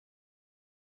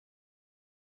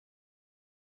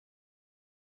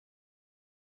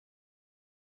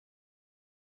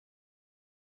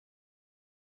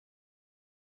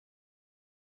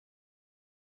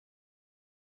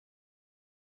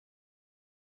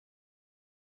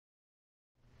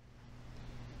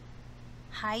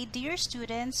Hi dear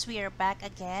students, we are back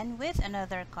again with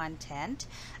another content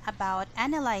about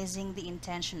analyzing the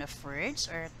intention of words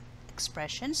or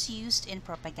expressions used in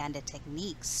propaganda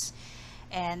techniques.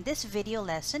 And this video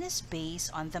lesson is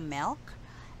based on the MELC,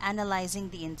 analyzing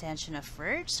the intention of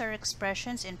words or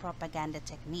expressions in propaganda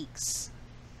techniques.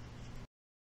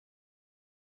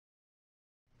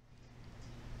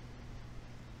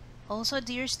 Also,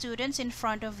 dear students, in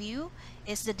front of you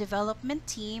is the development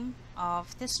team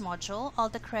of this module. All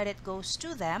the credit goes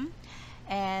to them,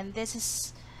 and this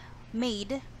is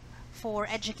made for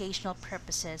educational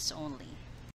purposes only.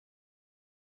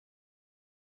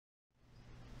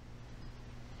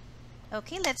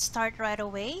 Okay, let's start right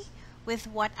away with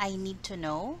what I need to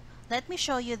know. Let me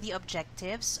show you the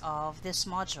objectives of this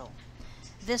module.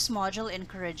 This module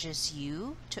encourages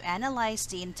you to analyze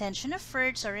the intention of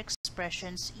words or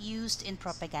expressions used in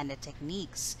propaganda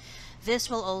techniques. This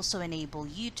will also enable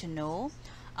you to know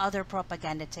other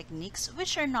propaganda techniques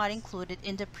which are not included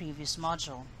in the previous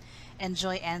module.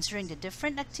 Enjoy answering the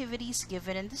different activities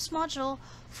given in this module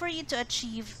for you to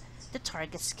achieve the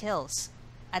target skills.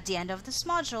 At the end of this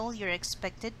module, you're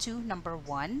expected to, number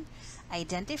 1,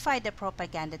 identify the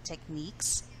propaganda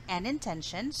techniques and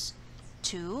intentions.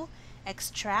 2,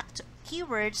 extract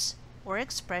keywords or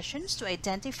expressions to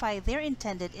identify their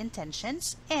intended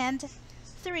intentions. And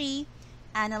 3,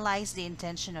 analyze the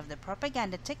intention of the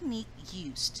propaganda technique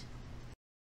used.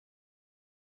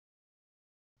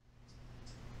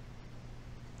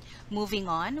 Moving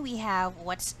on, we have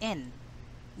what's in.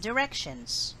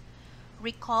 Directions.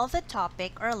 Recall the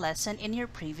topic or lesson in your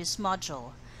previous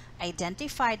module.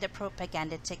 Identify the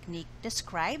propaganda technique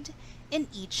described in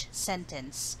each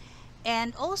sentence.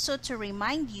 And also to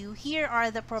remind you, here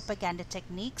are the propaganda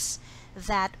techniques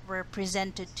that were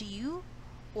presented to you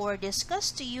or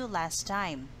discussed to you last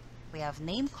time. We have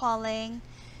name calling,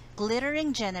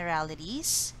 glittering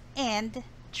generalities, and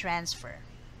transfer.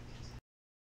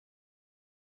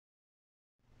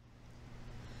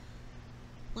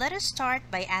 Let us start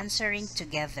by answering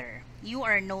together. You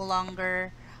are no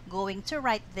longer going to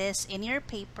write this in your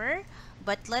paper,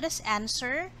 but let us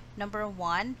answer number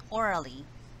 1 orally.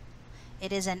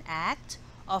 It is an act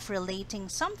of relating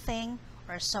something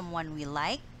or someone we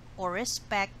like or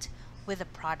respect with a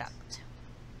product.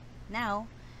 Now,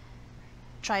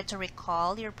 try to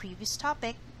recall your previous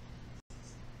topic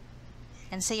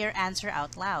and say your answer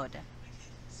out loud.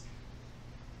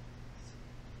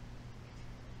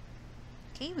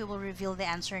 Okay, we will reveal the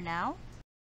answer now.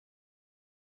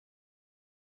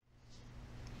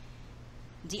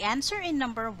 The answer in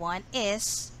number 1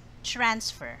 is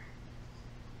transfer.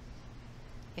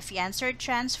 If you answered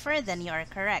transfer, then you are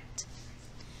correct.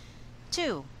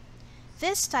 2.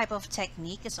 This type of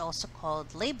technique is also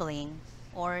called labeling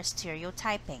or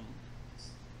stereotyping.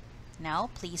 Now,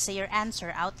 please say your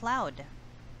answer out loud.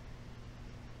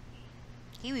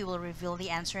 Okay, we will reveal the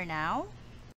answer now.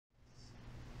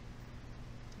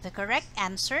 The correct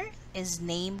answer is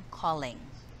name calling.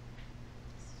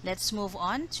 Let's move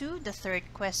on to the third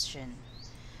question.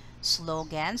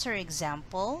 Slogans are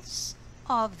examples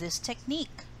of this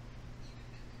technique.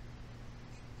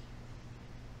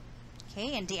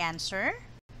 Okay, and the answer?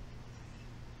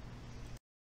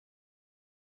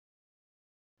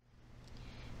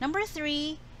 Number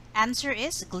 3, answer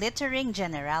is glittering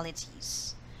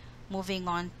generalities. Moving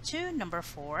on to number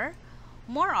 4,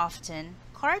 more often,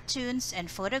 cartoons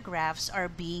and photographs are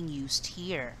being used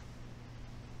here.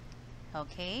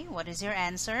 Okay, what is your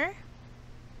answer?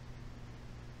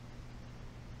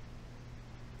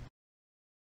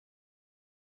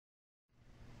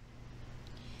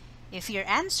 If your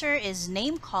answer is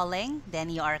name calling, then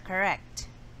you are correct.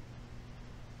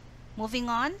 Moving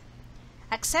on,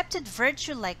 accepted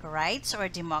virtue like rights or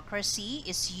democracy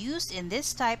is used in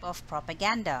this type of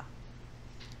propaganda.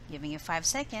 Giving you 5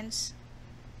 seconds.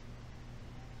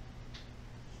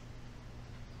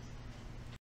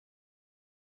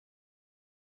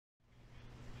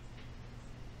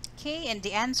 Okay, and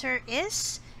the answer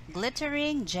is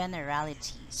glittering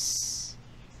generalities.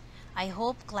 I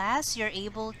hope, class, you're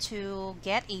able to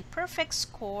get a perfect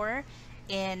score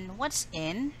in what's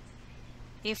in.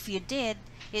 If you did,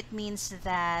 it means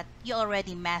that you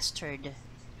already mastered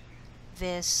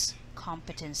this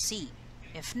competency.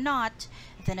 If not,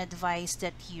 then advise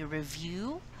that you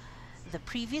review the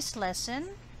previous lesson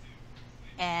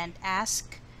and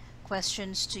ask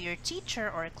questions to your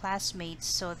teacher or classmates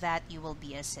so that you will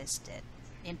be assisted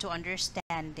into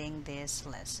understanding this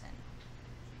lesson.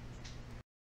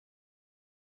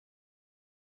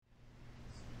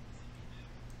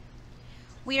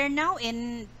 We are now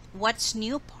in what's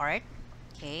new part.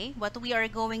 Okay, what we are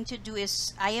going to do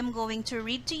is I am going to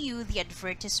read to you the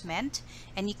advertisement,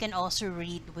 and you can also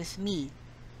read with me.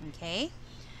 Okay,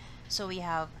 so we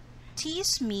have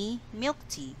Tease Me Milk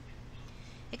Tea.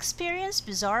 Experience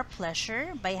bizarre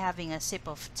pleasure by having a sip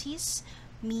of Tease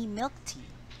Me Milk Tea.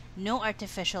 No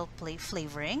artificial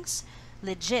flavorings,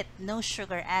 legit, no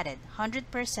sugar added, 100%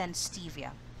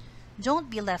 stevia.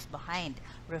 Don't be left behind.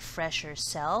 Refresh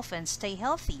yourself and stay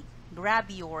healthy.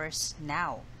 Grab yours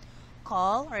now.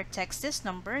 Call or text this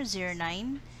number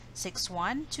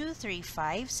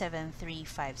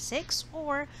 0961-235-7356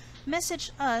 or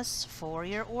message us for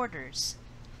your orders.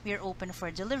 We are open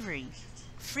for delivery.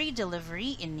 Free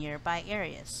delivery in nearby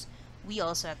areas. We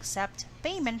also accept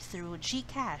payment through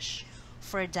GCash.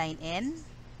 For dine-in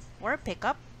or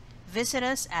pickup, visit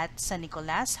us at San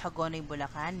Nicolas, Hagonoy,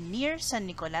 Bulacan, near San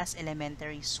Nicolas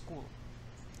Elementary School.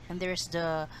 And there's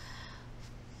the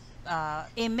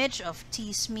image of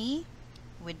Tease Me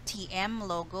with TM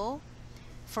logo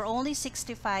for only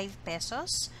 65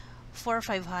 pesos for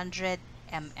 500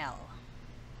 ml.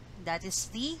 That is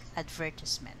the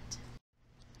advertisement.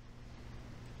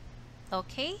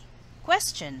 Okay,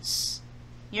 questions.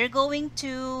 You're going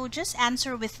to just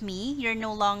answer with me. You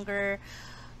will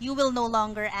no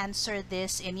longer answer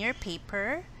this in your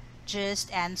paper.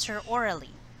 Just answer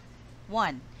orally.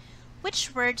 1.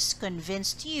 Which words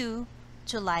convinced you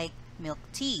to like milk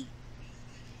tea?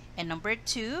 And number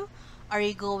 2, are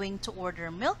you going to order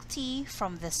milk tea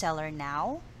from the seller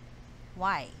now?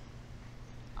 Why?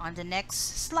 On the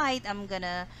next slide, I'm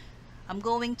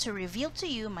going to reveal to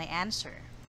you my answer.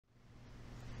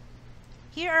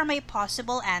 Here are my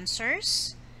possible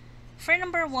answers. For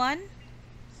number 1,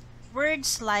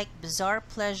 words like bizarre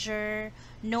pleasure,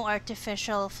 no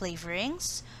artificial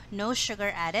flavorings, no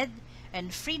sugar added,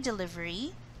 and free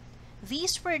delivery.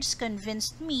 These words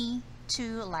convinced me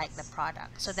to like the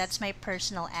product. So that's my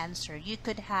personal answer. You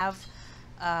could have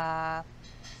a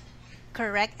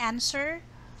correct answer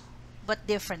but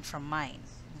different from mine.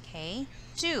 Okay.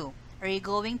 2. Are you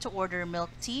going to order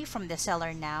milk tea from the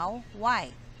seller now?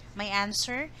 Why? My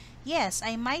answer, yes,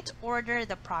 I might order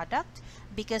the product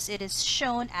because it is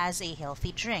shown as a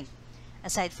healthy drink.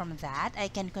 Aside from that, I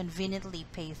can conveniently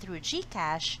pay through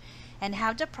GCash and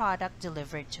have the product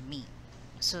delivered to me.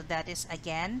 So that is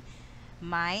again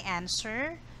my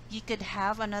answer. You could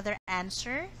have another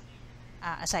answer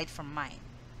aside from mine.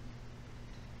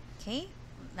 Okay,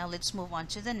 now let's move on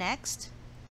to the next.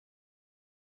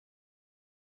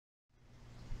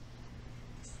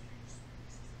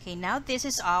 Okay, now this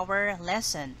is our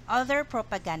lesson, other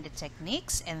propaganda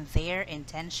techniques and their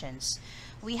intentions.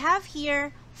 We have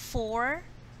here 4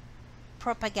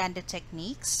 propaganda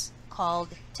techniques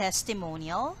called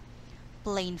testimonial,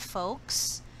 plain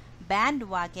folks,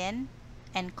 bandwagon,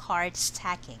 and card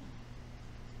stacking.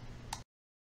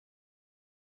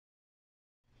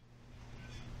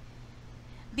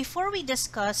 Before we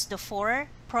discuss the 4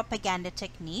 propaganda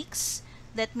techniques,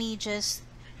 let me just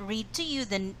read to you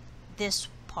this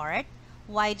part.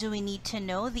 Why do we need to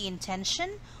know the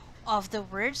intention of the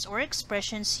words or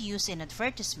expressions used in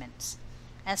advertisements?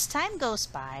 As time goes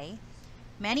by,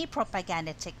 many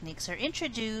propaganda techniques are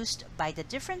introduced by the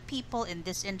different people in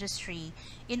this industry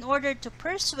in order to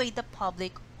persuade the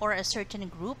public or a certain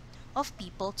group of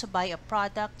people to buy a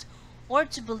product or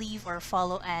to believe or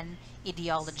follow an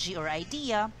ideology or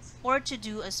idea or to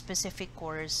do a specific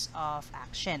course of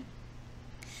action.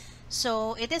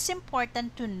 So it is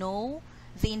important to know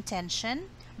the intention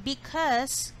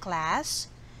because, class,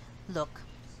 look,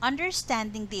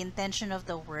 understanding the intention of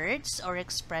the words or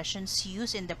expressions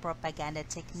used in the propaganda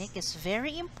technique is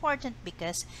very important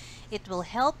because it will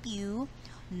help you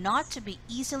not to be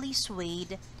easily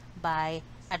swayed by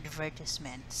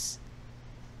advertisements.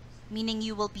 Meaning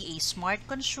you will be a smart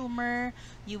consumer,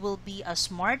 you will be a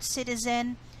smart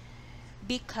citizen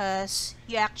because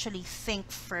you actually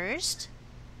think first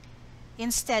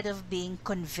instead of being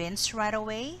convinced right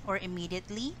away or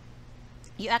immediately.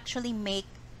 You actually make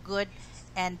good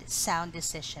and sound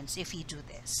decisions if you do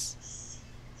this.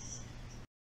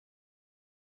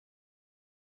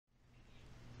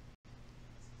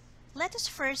 Let us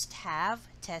first have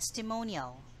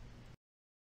testimonial.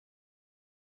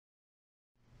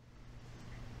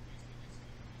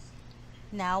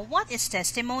 Now, what is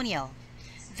testimonial?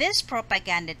 This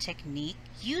propaganda technique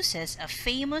uses a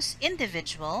famous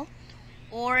individual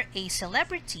or a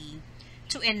celebrity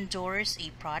to endorse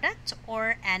a product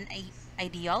or an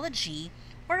ideology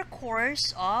or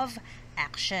course of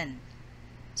action.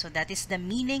 So that is the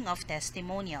meaning of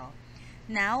testimonial.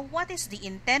 Now, what is the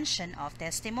intention of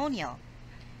testimonial?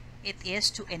 It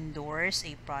is to endorse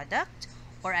a product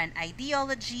or an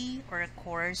ideology, or a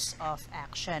course of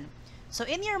action. So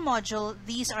in your module,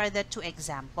 these are the two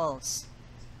examples.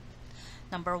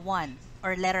 Number one,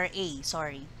 or letter A,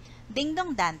 sorry. Ding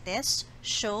Dong Dantes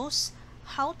shows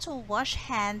how to wash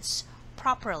hands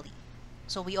properly.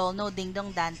 So we all know Ding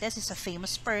Dong Dantes is a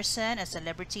famous person, a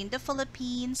celebrity in the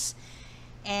Philippines,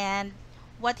 and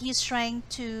what he's trying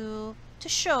to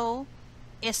show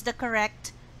is the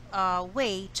correct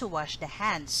way to wash the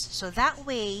hands. So that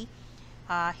way,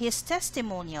 his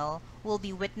testimonial will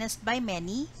be witnessed by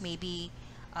many, maybe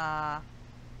by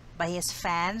his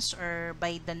fans or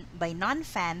by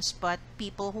non-fans, but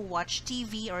people who watch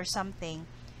TV or something,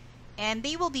 and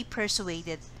they will be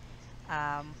persuaded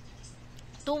um,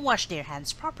 to wash their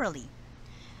hands properly.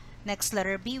 Next,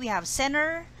 letter B, we have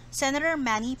Senator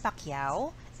Manny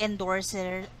Pacquiao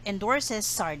endorses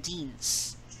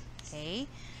sardines. Okay,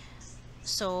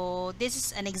 so this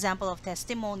is an example of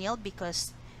testimonial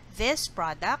because this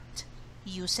product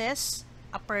uses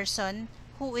a person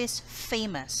who is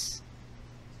famous,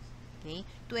 okay,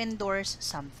 to endorse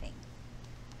something.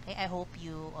 Okay, I hope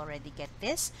you already get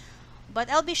this, but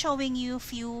I'll be showing you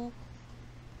few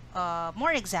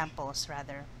more examples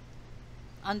rather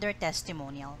under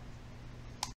testimonial.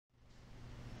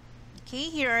 Okay,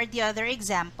 here are the other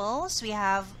examples. We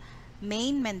have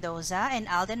Maine Mendoza and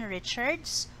Alden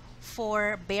Richards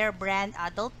for Bear Brand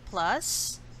Adult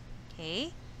Plus.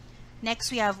 Okay.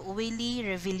 Next, we have Willie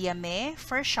Revillame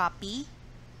for Shopee.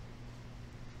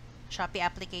 Shopee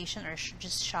application or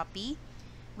just Shopee.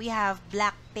 We have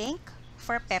Blackpink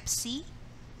for Pepsi.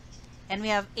 And we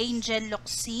have Angel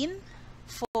Locsin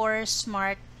for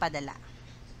Smart Padala.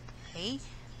 Okay.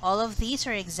 All of these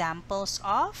are examples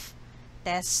of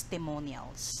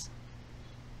testimonials.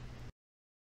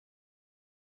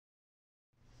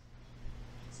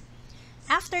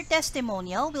 After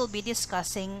testimonial, we'll be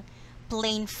discussing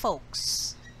plain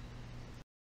folks.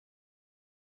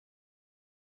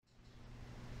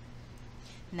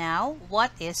 Now,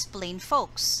 what is plain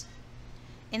folks?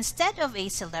 Instead of a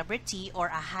celebrity or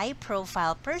a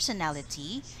high-profile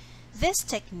personality, this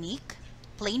technique,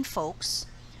 plain folks,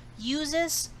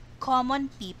 uses common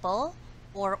people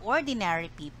or ordinary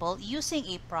people using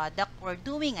a product or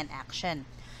doing an action.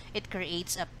 It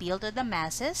creates appeal to the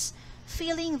masses,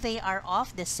 feeling they are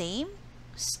of the same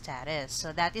status.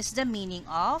 So that is the meaning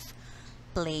of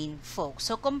plain folks.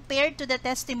 So compared to the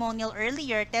testimonial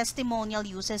earlier, testimonial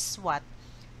uses what?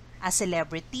 A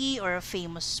celebrity or a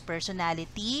famous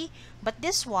personality. But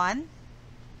this one,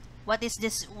 what is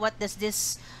this? What does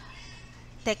this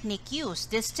technique use?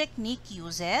 This technique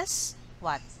uses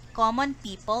what? Common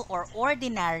people or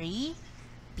ordinary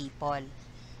people.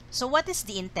 So what is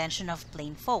the intention of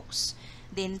plain folks?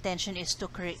 The intention is to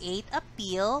create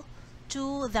appeal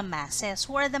to the masses.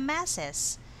 Who are the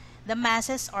masses? The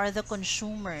masses are the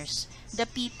consumers, the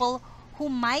people who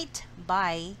might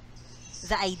buy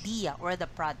the idea or the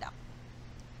product.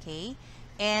 Okay?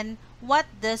 And what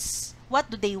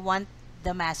do they want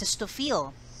the masses to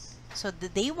feel? So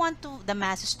they want the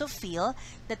masses to feel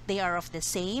that they are of the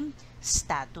same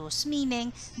status,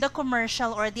 meaning the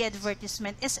commercial or the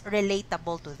advertisement is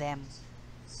relatable to them.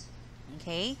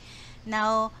 Okay?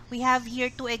 Now, we have here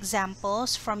two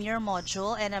examples from your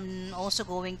module, and I'm also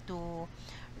going to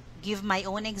give my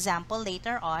own example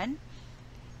later on.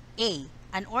 A.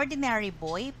 An ordinary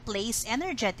boy plays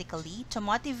energetically to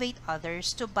motivate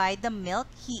others to buy the milk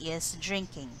he is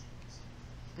drinking.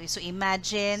 Okay, so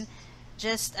imagine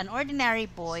just an ordinary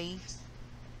boy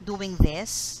doing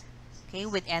this, okay,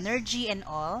 with energy and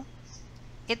all.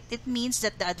 It means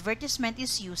that the advertisement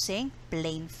is using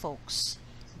plain folks.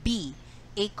 B.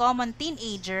 A common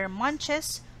teenager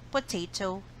munches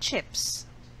potato chips.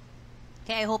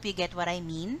 Okay, I hope you get what I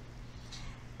mean.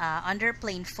 Under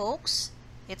plain folks,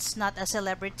 it's not a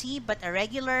celebrity but a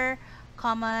regular,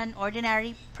 common,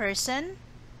 ordinary person,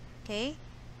 okay,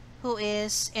 who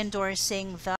is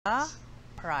endorsing the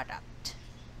product.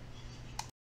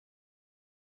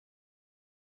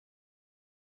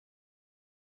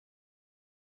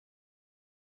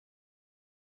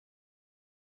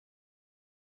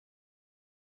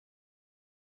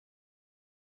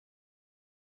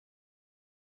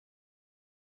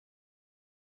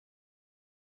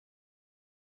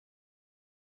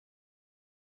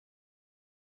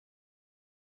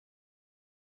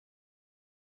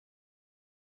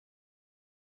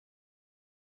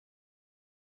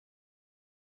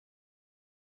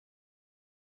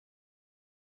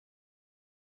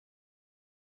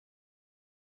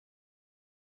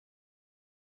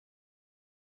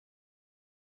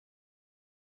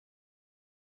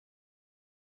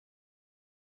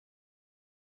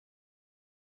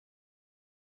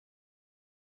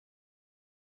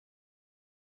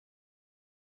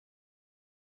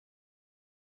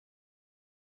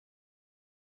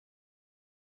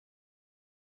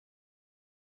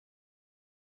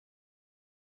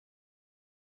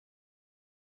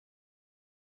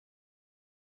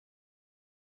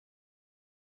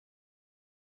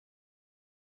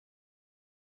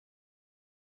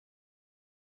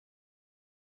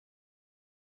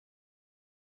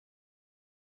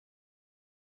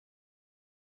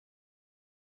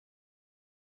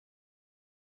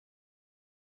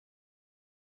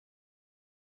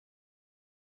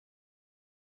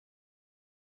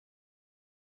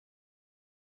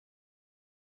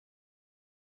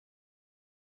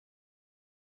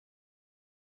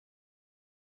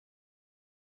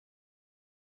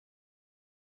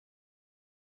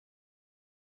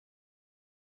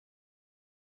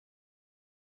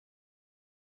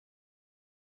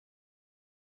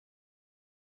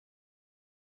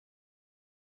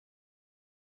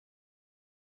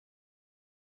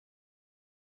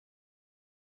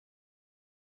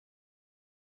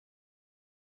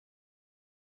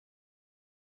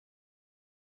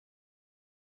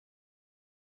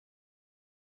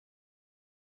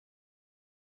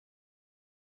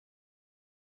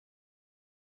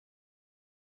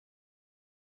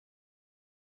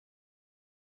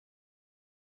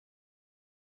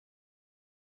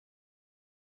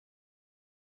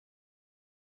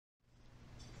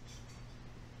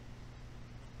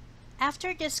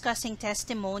 After discussing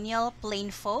testimonial,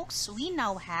 plain folks, we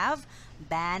now have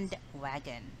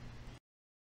bandwagon.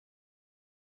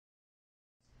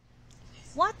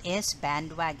 What is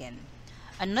bandwagon?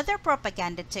 Another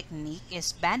propaganda technique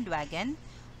is bandwagon,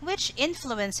 which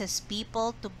influences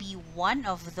people to be one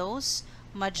of those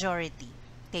majority.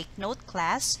 Take note,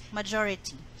 class,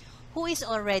 majority, who is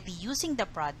already using the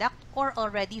product or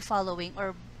already following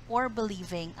or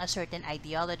believing a certain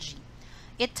ideology.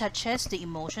 It touches the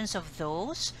emotions of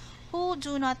those who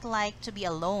do not like to be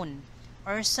alone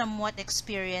or somewhat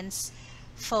experience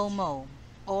FOMO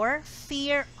or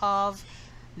fear of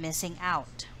missing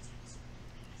out.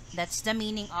 That's the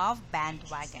meaning of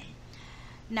bandwagon.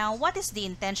 Now, what is the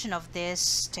intention of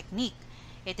this technique?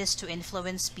 It is to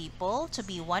influence people to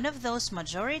be one of those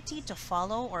majority to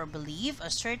follow or believe a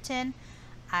certain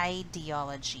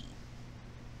ideology.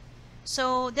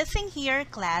 So the thing here,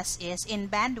 class, is in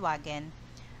bandwagon,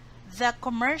 the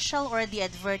commercial or the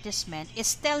advertisement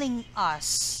is telling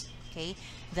us, okay,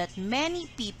 that many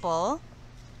people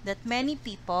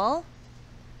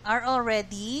are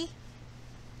already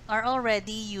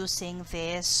using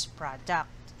this product.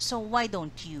 So why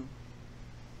don't you?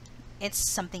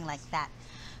 It's something like that.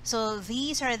 So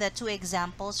these are the two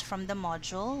examples from the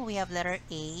module. We have letter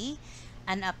A.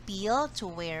 An appeal to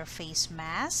wear face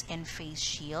mask and face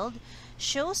shield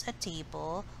shows a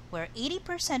table where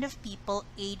 80% of people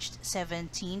aged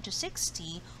 17 to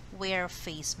 60 wear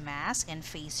face mask and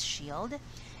face shield.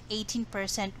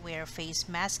 18% wear face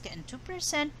mask and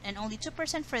 2% and only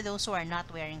 2% for those who are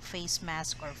not wearing face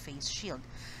mask or face shield.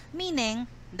 Meaning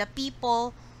the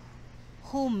people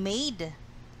who made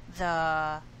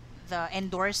the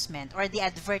endorsement or the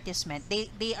advertisement,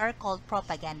 they are called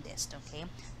propagandists, okay?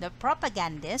 The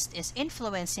propagandist is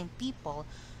influencing people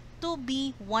to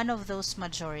be one of those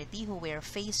majority who wear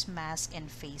face masks and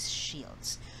face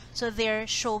shields. So they're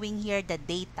showing here the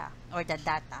data or the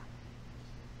data,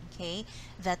 okay,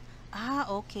 that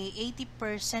okay,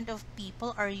 80% of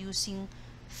people are using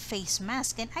face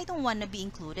mask and I don't want to be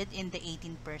included in the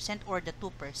 18% or the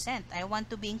 2%. I want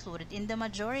to be included in the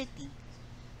majority,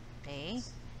 okay?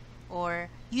 Or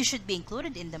you should be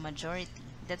included in the majority.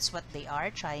 That's what they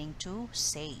are trying to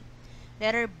say.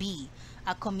 Letter B.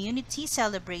 A community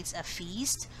celebrates a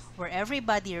feast where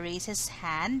everybody raises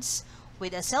hands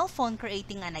with a cell phone,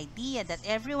 creating an idea that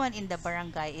everyone in the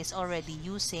barangay is already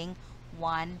using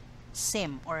one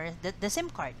SIM or the SIM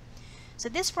card. So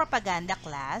this propaganda,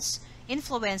 class,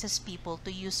 influences people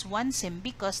to use one SIM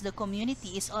because the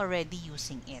community is already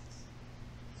using it.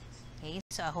 Okay,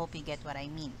 so I hope you get what I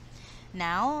mean.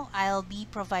 Now, I'll be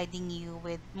providing you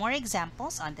with more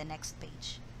examples on the next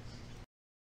page.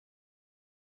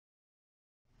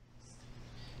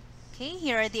 Okay,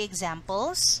 here are the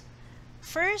examples.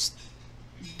 First,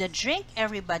 the drink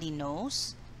everybody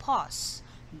knows, pause,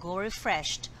 go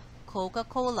refreshed,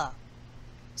 Coca-Cola.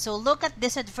 So look at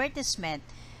this advertisement.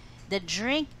 The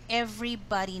drink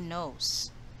everybody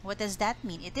knows. What does that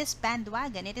mean? It is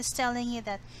bandwagon. It is telling you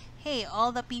that, hey,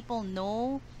 all the people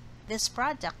know this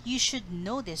product. You should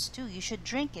know this too. You should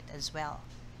drink it as well.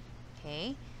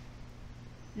 Okay.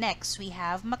 Next, we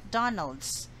have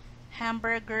McDonald's.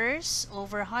 Hamburgers,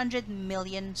 over 100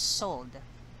 million sold.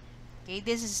 Okay,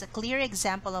 this is a clear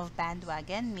example of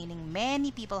bandwagon, meaning many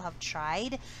people have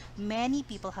tried, many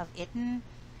people have eaten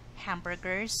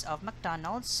hamburgers of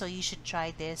McDonald's, so you should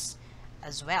try this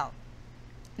as well.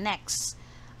 Next,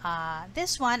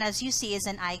 this one, as you see, is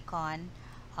an icon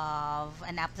of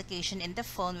an application in the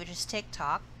phone, which is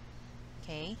TikTok.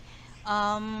 Okay.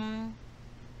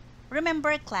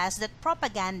 Remember, class, that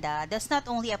propaganda does not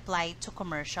only apply to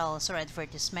commercials or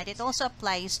advertisement, it also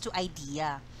applies to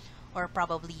idea or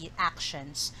probably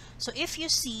actions. So if you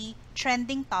see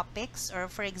trending topics, or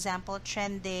for example,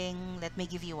 trending, let me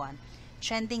give you one,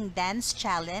 trending dance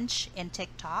challenge in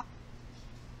TikTok.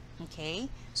 Okay,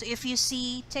 so if you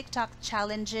see TikTok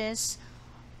challenges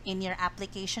in your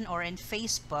application or in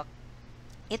Facebook,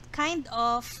 it kind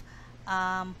of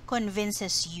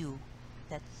convinces you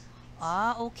that,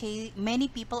 okay, many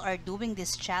people are doing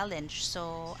this challenge,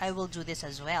 so I will do this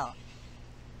as well.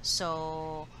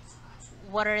 So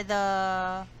what are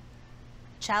the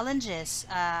challenges?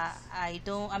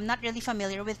 I'm not really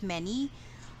familiar with many.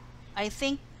 I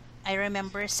think I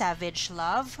remember Savage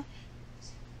Love.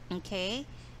 Okay,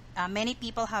 many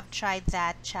people have tried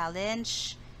that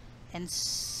challenge and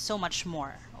so much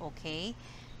more. Okay,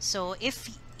 so if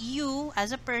you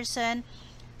as a person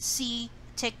see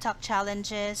TikTok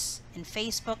challenges in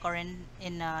Facebook or in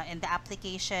the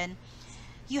application,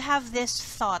 you have this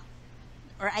thought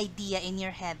or idea in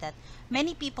your head that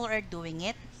many people are doing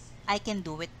it, I can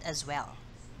do it as well.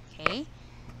 Okay,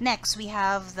 Next, we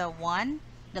have the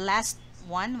last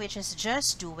one, which is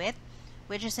Just Do It,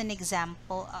 which is an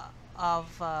example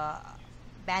of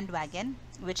bandwagon,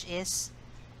 which is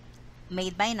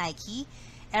made by Nike.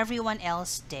 Everyone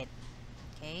else did.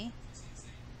 Okay,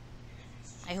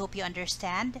 I hope you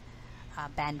understand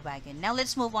bandwagon. Now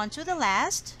let's move on to the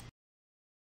last,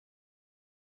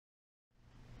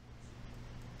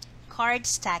 card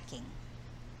stacking.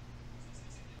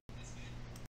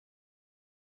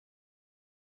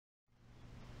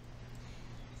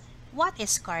 What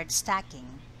is card stacking?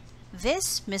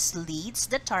 This misleads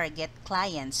the target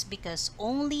clients because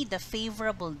only the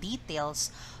favorable details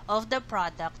of the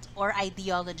product or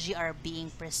ideology are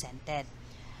being presented.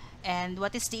 And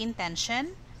what is the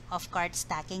intention of card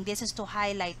stacking? This is to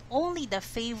highlight only the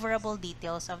favorable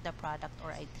details of the product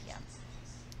or idea.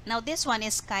 Now, this one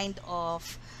is kind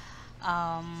of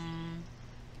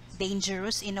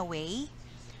dangerous in a way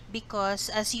because,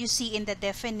 as you see in the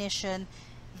definition,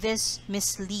 this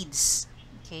misleads.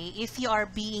 Okay, if you are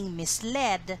being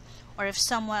misled, or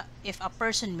if a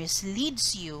person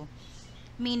misleads you,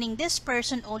 meaning this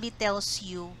person only tells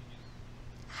you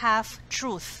half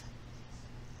truth.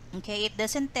 Okay, it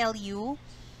doesn't tell you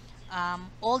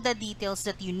all the details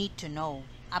that you need to know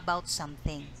about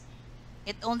something.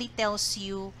 It only tells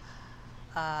you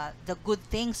the good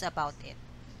things about it.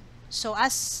 So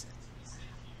as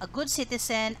a good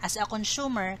citizen, as a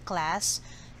consumer class,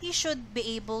 you should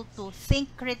be able to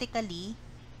think critically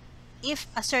if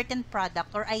a certain product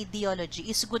or ideology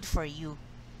is good for you.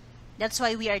 That's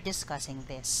why we are discussing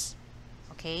this.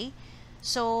 Okay?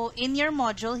 So in your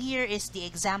module, here is the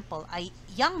example.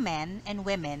 Young men and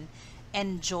women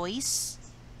enjoy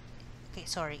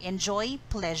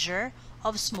pleasure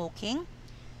of smoking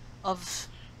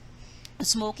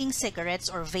cigarettes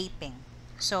or vaping.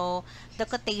 So the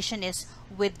quotation is,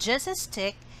 with just a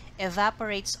stick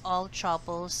evaporates all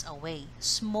troubles away.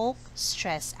 Smoke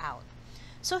stress out.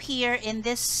 So here in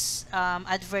this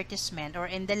advertisement or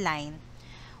in the line,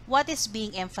 what is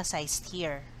being emphasized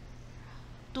here?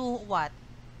 To what?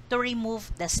 To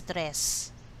remove the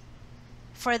stress.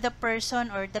 For the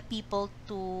person or the people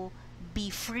to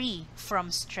be free from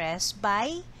stress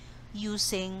by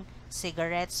using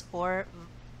cigarettes or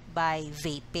by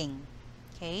vaping.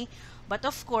 Okay? But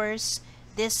of course,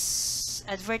 this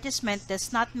advertisement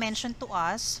does not mention to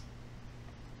us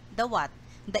the what?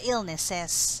 The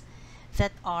illnesses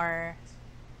that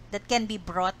can be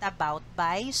brought about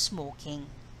by smoking.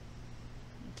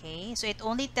 Okay? So it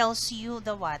only tells you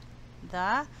the what?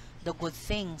 The good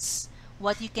things,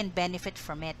 what you can benefit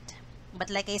from it. But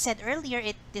like I said earlier,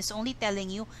 it is only telling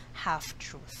you half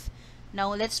truth.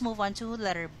 Now let's move on to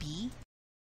letter B.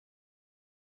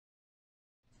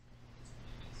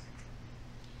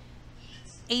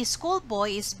 A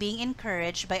schoolboy is being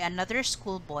encouraged by another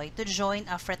schoolboy to join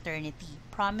a fraternity,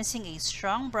 promising a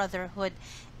strong brotherhood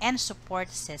and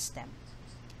support system.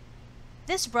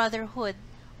 This brotherhood,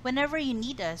 whenever you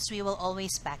need us, we will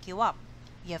always back you up.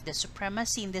 You have the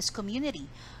supremacy in this community.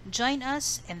 Join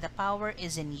us and the power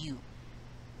is in you.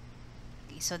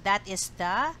 Okay, so that is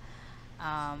the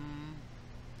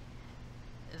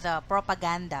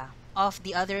propaganda of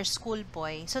the other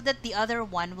schoolboy so that the other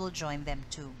one will join them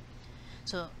too.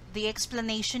 So the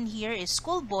explanation here is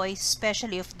schoolboys,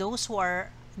 especially of those who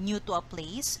are new to a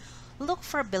place, look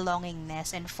for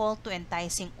belongingness and fall to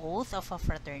enticing oath of a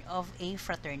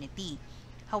fraternity.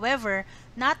 However,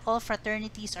 not all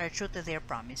fraternities are true to their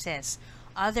promises.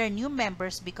 Other new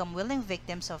members become willing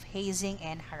victims of hazing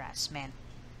and harassment.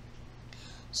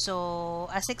 So,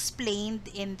 as explained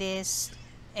in this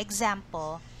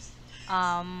example,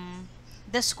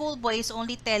 the schoolboy is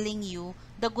only telling you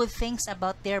the good things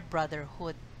about their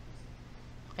brotherhood.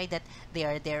 Okay, that they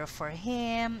are there for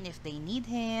him if they need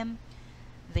him,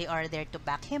 they are there to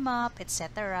back him up,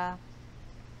 etc.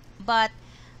 But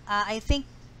I think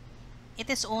it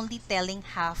is only telling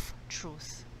half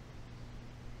truth.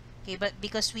 Okay, but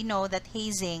because we know that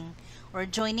hazing or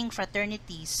joining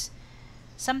fraternities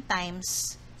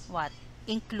sometimes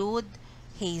include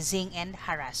hazing and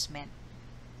harassment.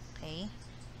 Okay,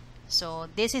 so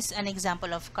this is an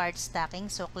example of card stacking.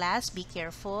 So class, be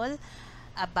careful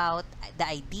about the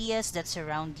ideas that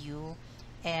surround you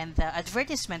and the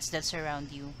advertisements that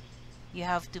surround you. You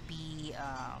have to be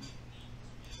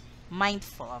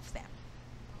mindful of them.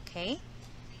 Okay,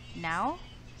 now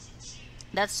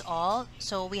that's all.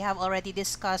 So we have already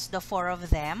discussed the 4 of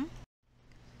them.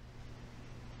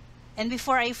 And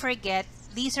before I forget,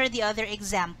 these are the other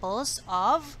examples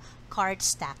of card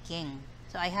stacking.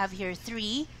 So I have here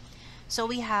 3. So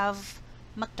we have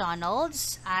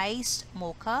McDonald's iced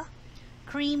mocha,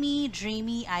 creamy,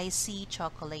 dreamy, icy,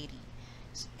 chocolatey.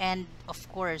 And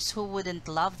of course, who wouldn't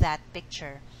love that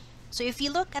picture? So if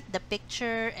you look at the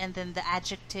picture and then the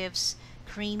adjectives,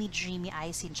 creamy, dreamy,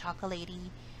 icy, and chocolatey,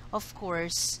 of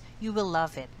course, you will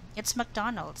love it. It's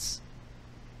McDonald's.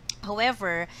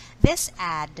 However, this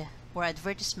ad or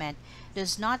advertisement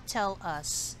does not tell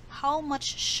us how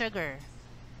much sugar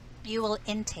you will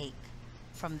intake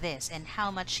from this and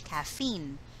how much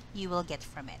caffeine you will get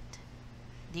from it.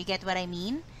 Do you get what I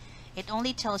mean? It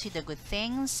only tells you the good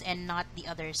things and not the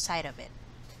other side of it.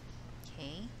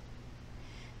 Okay.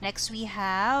 Next we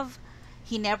have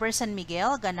Ginebra San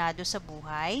Miguel, Ganado sa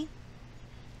Buhay.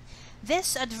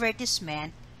 This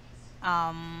advertisement,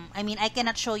 I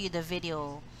cannot show you the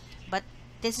video, but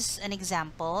this is an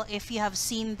example. If you have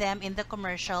seen them in the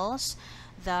commercials,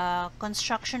 the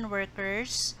construction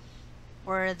workers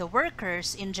or the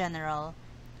workers in general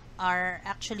are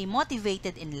actually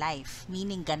motivated in life,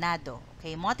 meaning ganado,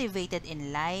 okay? Motivated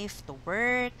in life to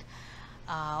work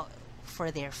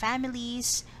for their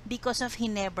families because of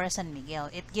Ginebra San Miguel.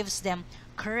 It gives them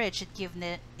courage. It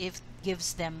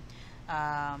gives them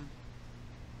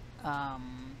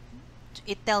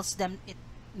it tells them, it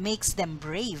makes them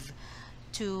brave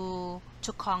to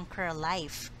conquer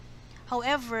life.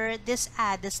 However, this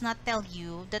ad does not tell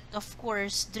you that, of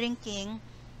course, drinking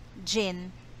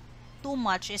gin too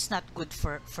much is not good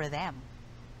for them.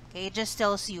 Okay, it just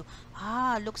tells you,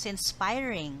 looks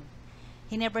inspiring.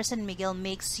 Ginebra San Miguel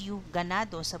makes you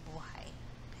ganado sa buhay.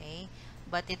 Okay,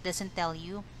 but it doesn't tell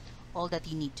you all that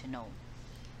you need to know.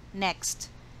 Next,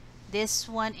 this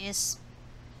one is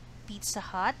Pizza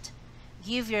Hut.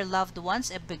 Give your loved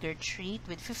ones a bigger treat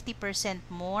with 50%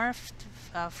 more,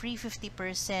 free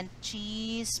 50%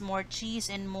 cheese, more cheese,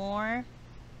 and more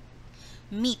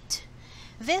meat.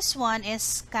 This one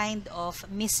is kind of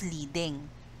misleading.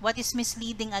 What is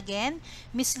misleading again?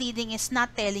 Misleading is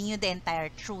not telling you the entire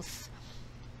truth.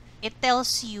 It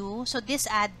tells you, so this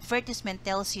advertisement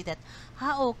tells you that,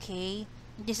 okay,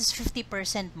 this is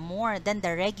 50% more than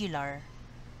the regular.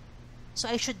 So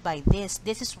I should buy this.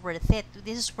 This is worth it.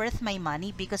 This is worth my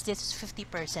money because this is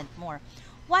 50% more.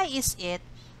 Why is it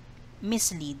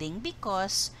misleading?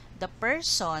 Because the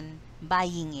person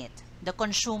buying it, the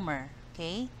consumer,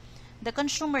 okay? The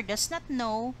consumer does not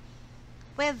know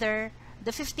whether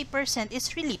the 50%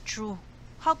 is really true.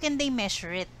 How can they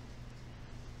measure it?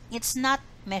 It's not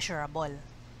measurable.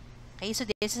 Okay, so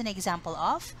this is an example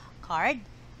of card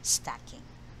stacking.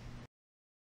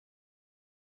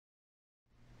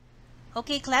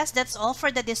 Okay, class, that's all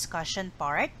for the discussion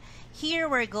part. Here,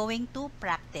 we're going to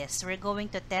practice. We're going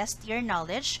to test your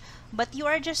knowledge, but you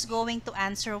are just going to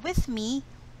answer with me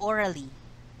orally.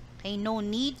 Okay, no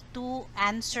need to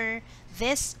answer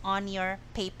this on your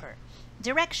paper.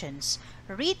 Directions.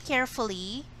 Read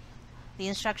carefully the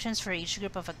instructions for each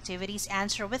group of activities.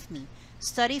 Answer with me.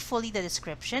 Study fully the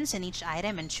descriptions in each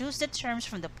item and choose the terms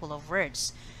from the pool of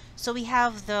words. So we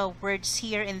have the words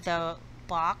here in the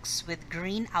box with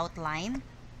green outline.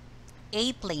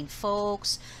 A, plain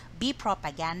folks. B,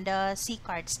 propaganda. C,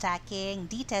 card stacking.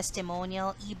 D,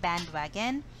 testimonial. E,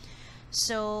 bandwagon.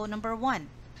 So number 1,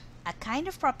 a kind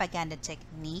of propaganda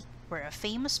technique where a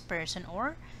famous person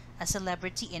or a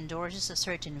celebrity endorses a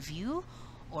certain view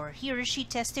or he or she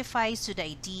testifies to the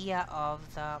idea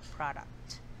of the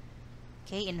product.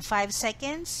 Okay, in 5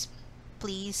 seconds,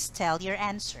 please tell your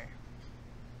answer.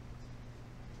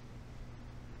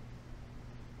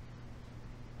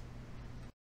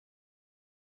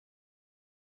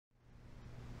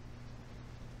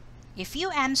 If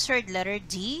you answered letter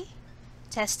D,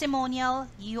 testimonial,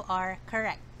 you are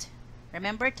correct.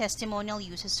 Remember, testimonial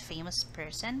uses famous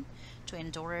person to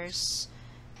endorse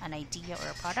an idea or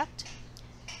a product.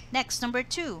 Next, number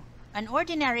 2, an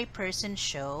ordinary person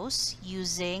shows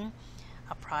using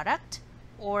a product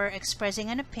or expressing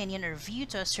an opinion or view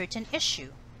to a certain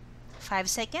issue. 5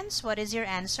 seconds, what is your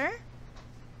answer?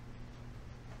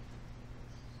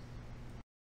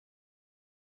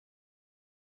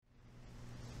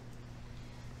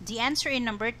 The answer in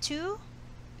number 2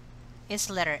 is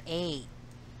letter A,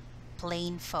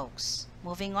 plain folks.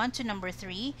 Moving on to number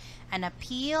 3, an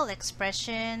appeal,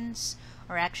 expressions,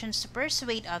 or actions to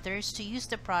persuade others to use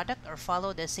the product or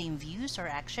follow the same views or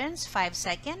actions. 5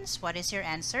 seconds, what is your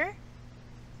answer?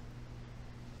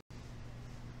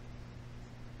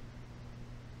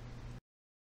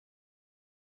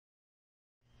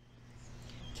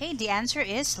 Okay, the answer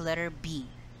is letter B.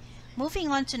 Moving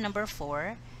on to number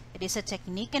 4, it is a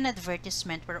technique and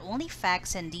advertisement where only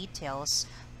facts and details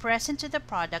present to the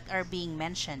product are being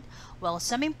mentioned, while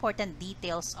some important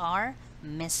details are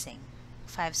missing.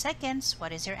 5 seconds,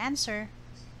 what is your answer?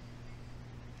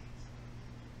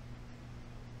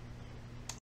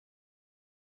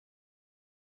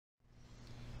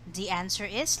 The answer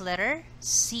is letter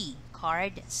C,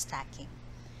 card stacking.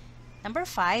 Number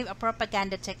 5, a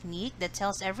propaganda technique that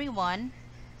tells everyone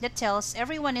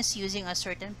is using a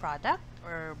certain product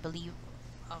or believe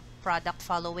a product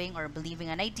following or believing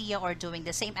an idea or doing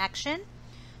the same action.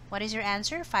 What is your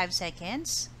answer? 5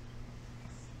 seconds.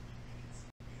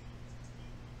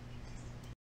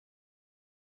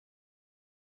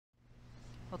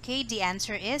 Okay, the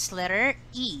answer is letter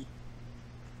E,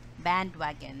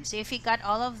 bandwagon. So if you got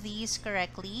all of these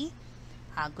correctly,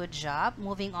 good job.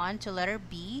 Moving on to letter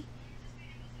B.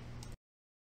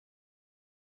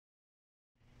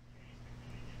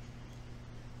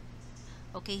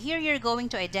 Okay, here you're going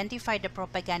to identify the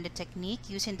propaganda technique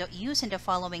used in the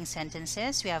following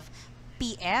sentences. We have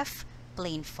PF,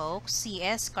 plain folks,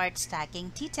 CS, card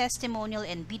stacking, T, testimonial,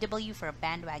 and BW for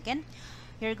bandwagon.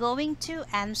 You're going to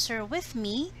answer with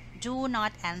me. Do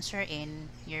not answer in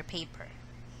your paper.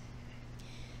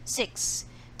 6.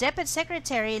 DepEd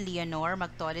Secretary Leonor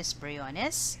Magtolis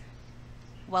Briones,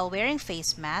 while wearing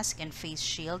face mask and face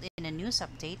shield in a news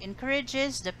update,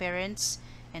 encourages the parents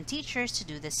and teachers to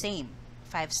do the same.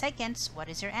 5 seconds. What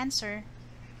is your answer?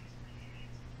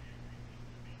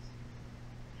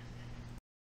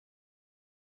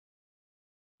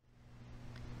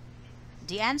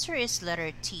 The answer is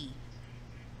letter T,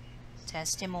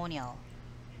 testimonial.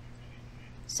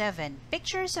 7.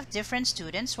 Pictures of different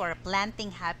students who are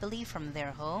planting happily from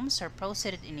their homes are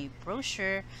posted in a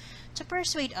brochure to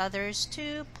persuade others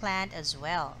to plant as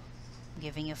well. I'm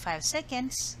giving you 5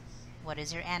 seconds. What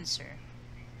is your answer?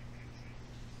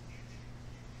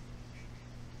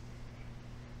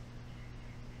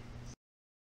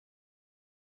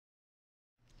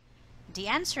 The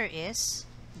answer is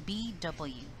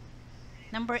BW.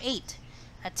 Number 8.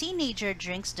 A teenager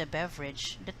drinks the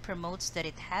beverage that promotes that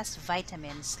it has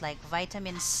vitamins like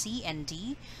vitamin C and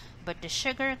D, but the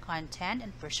sugar content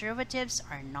and preservatives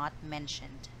are not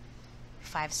mentioned.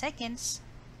 5 seconds.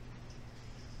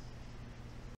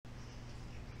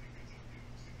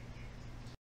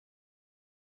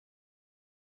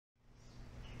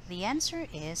 The answer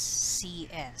is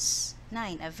CS.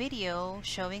 9. A video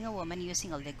showing a woman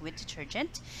using a liquid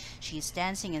detergent. She's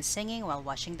dancing and singing while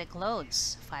washing the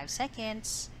clothes. 5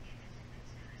 seconds.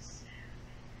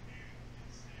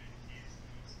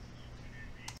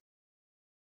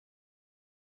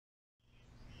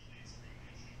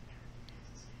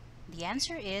 The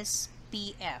answer is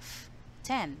PF.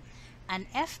 10. An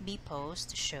FB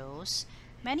post shows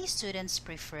many students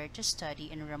prefer to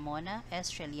study in Ramona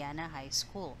Estrellana High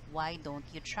School. Why don't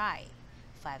you try?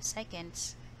 5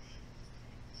 seconds.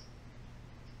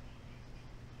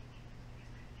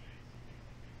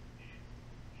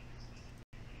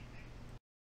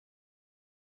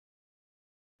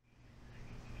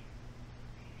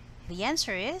 The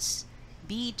answer is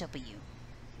BW.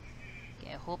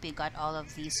 Okay, I hope you got all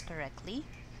of these correctly.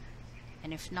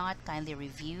 And if not, kindly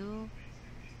review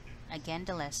again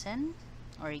the lesson,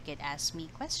 or you could ask me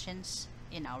questions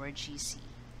in our GC.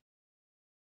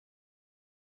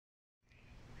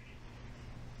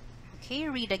 Okay,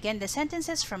 read again the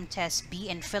sentences from test B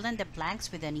and fill in the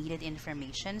blanks with the needed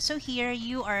information. So here,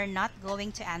 you are not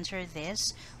going to answer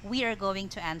this. We are going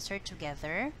to answer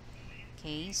together.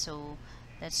 Okay, so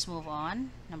let's move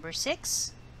on. Number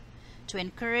 6, to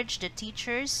encourage the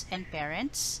teachers and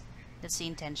parents. That's the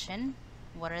intention.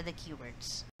 What are the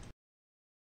keywords?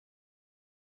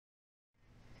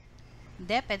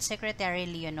 DepEd Secretary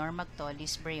Leonor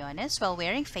Magtolis Briones, while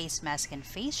wearing face mask and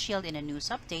face shield in a news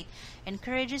update,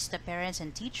 encourages the parents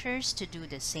and teachers to do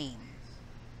the same.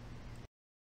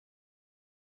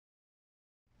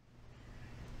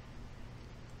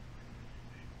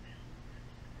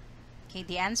 Okay,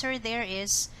 the answer there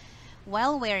is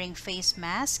while wearing face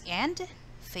mask and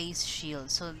face shield.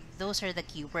 So those are the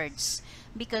keywords,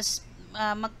 because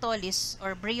Magtolis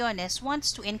or Briones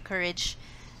wants to encourage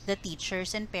the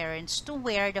teachers and parents to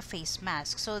wear the face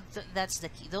mask. So that's the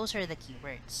key. Those are the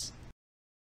keywords.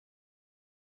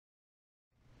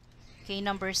 Okay,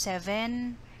 number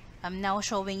 7. I'm now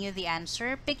showing you the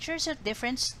answer. Pictures of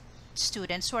different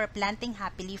students who are planting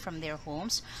happily from their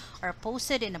homes are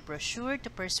posted in a brochure to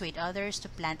persuade others to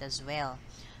plant as well.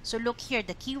 So look here,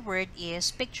 the keyword is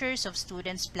pictures of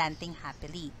students planting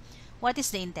happily. What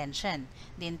is the intention?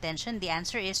 The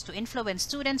answer is to influence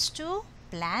students to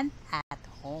plant at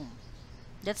home.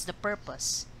 That's the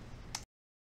purpose.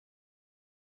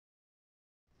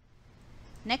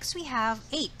 Next we have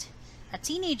 8. A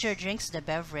teenager drinks the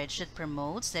beverage that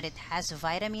promotes that it has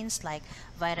vitamins like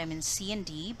vitamin C and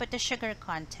D, but the sugar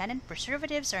content and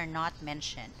preservatives are not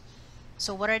mentioned.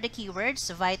 So what are the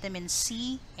keywords? Vitamin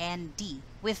C and D.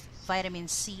 With vitamin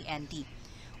C and D.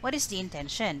 What is the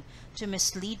intention? To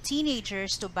mislead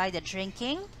teenagers to buy the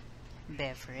drinking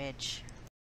beverage.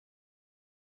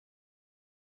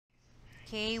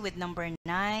 Okay, with number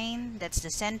 9, that's the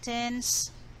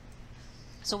sentence.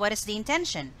 So what is the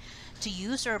intention? To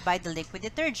use or buy the liquid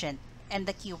detergent. And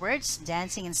the keywords,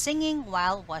 dancing and singing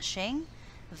while washing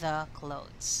the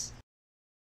clothes.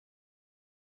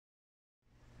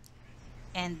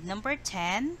 And number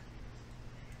 10,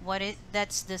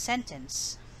 that's the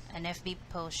sentence. An FB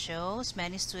post shows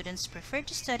many students prefer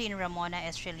to study in Ramona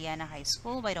Estrellana High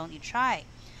School. Why don't you try?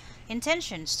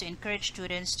 Intentions: to encourage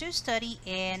students to study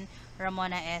in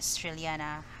Ramona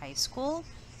Estrellana High School.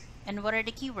 And what are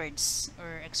the keywords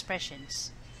or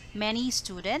expressions? Many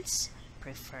students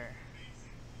prefer.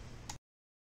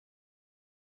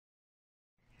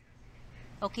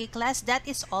 Okay, class, that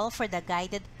is all for the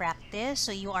guided practice.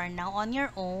 So you are now on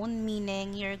your own,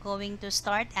 meaning you're going to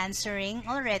start answering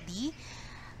already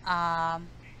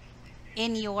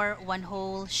in your one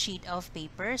whole sheet of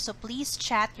paper. So please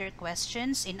chat your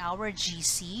questions in our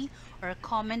GC or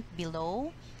comment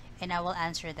below, and I will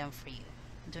answer them for you.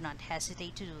 Do not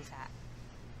hesitate to do that.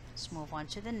 Let's move on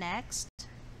to the next.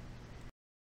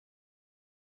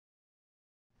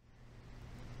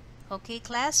 Okay,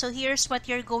 class, so here's what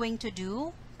you're going to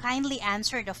do. Kindly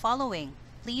answer the following.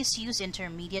 Please use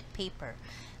intermediate paper.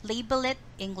 Label it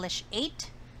English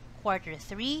 8, Quarter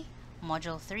 3,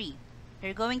 Module 3.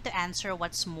 You're going to answer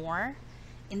what's more,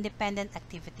 Independent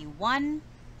Activity 1,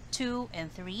 2,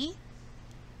 and 3.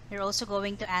 You're also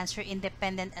going to answer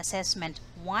Independent Assessment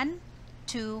 1,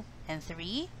 2, and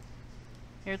 3.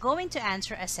 You're going to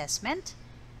answer Assessment,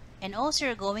 and also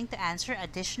you're going to answer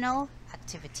Additional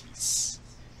Activities.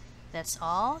 That's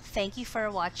all. Thank you for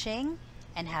watching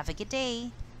and have a good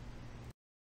day.